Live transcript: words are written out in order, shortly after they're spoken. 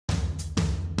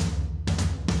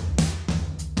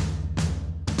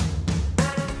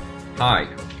Hi.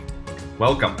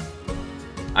 Welcome.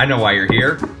 I know why you're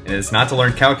here, and it's not to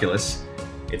learn calculus.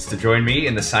 It's to join me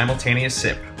in the simultaneous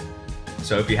sip.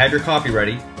 So if you have your coffee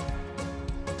ready,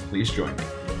 please join me.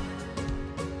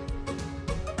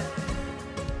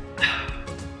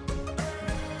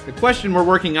 The question we're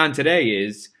working on today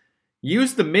is,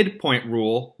 use the midpoint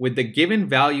rule with the given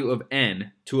value of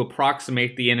n to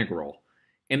approximate the integral.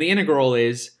 And the integral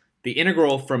is the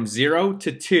integral from 0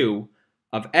 to 2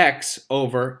 of x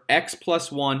over x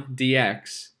plus 1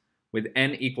 dx with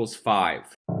n equals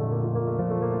 5.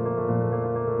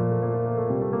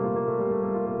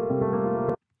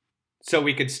 So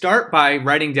we could start by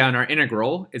writing down our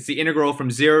integral. It's the integral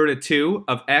from 0 to 2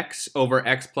 of x over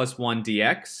x plus 1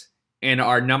 dx. And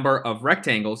our number of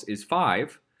rectangles is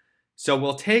 5. So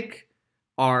we'll take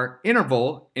our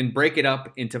interval and break it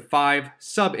up into 5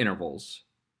 subintervals.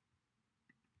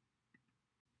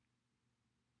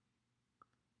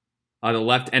 The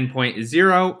left endpoint is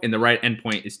 0 and the right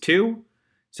endpoint is 2.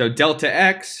 So delta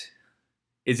x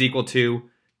is equal to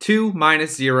 2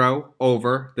 minus 0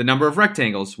 over the number of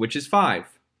rectangles, which is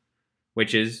 5,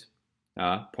 which is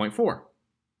 0.4.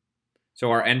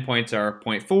 So our endpoints are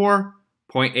 0.4,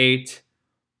 0.8,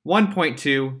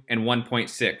 1.2, and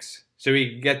 1.6. So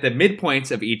we can get the midpoints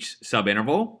of each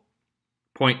subinterval,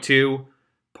 0.2,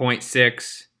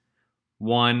 0.6,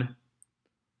 1,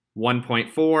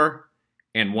 1.4,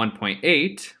 and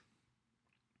 1.8.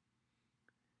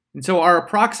 And so our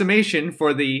approximation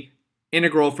for the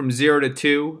integral from 0 to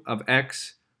 2 of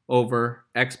x over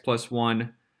x plus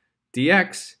 1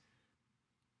 dx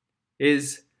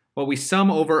is what we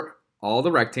sum over all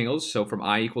the rectangles, so from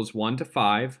I equals 1 to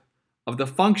 5, of the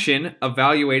function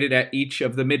evaluated at each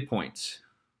of the midpoints.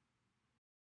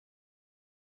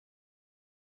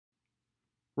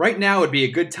 Right now would be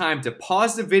a good time to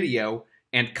pause the video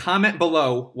and comment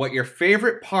below what your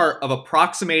favorite part of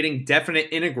approximating definite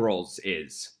integrals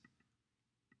is.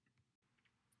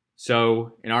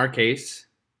 So in our case,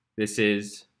 this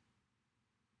is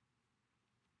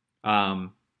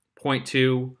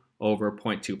 0.2 over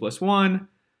 0.2 plus 1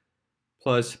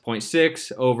 plus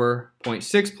 0.6 over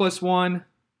 0.6 plus 1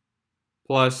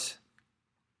 plus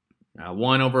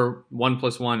 1 over 1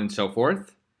 plus 1 and so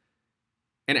forth.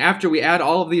 And after we add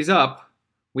all of these up,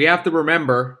 we have to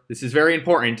remember, this is very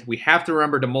important, we have to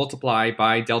remember to multiply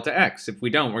by delta x. If we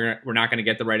don't, we're not going to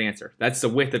get the right answer. That's the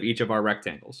width of each of our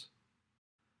rectangles.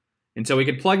 And so we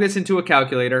can plug this into a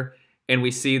calculator, and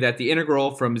we see that the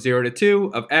integral from 0 to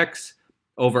 2 of x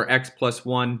over x plus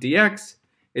 1 dx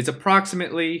is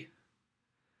approximately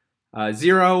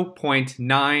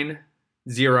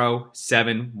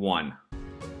 0.9071.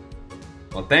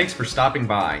 Well, thanks for stopping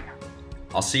by.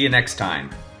 I'll see you next time.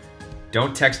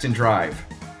 Don't text and drive.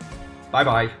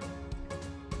 Bye-bye.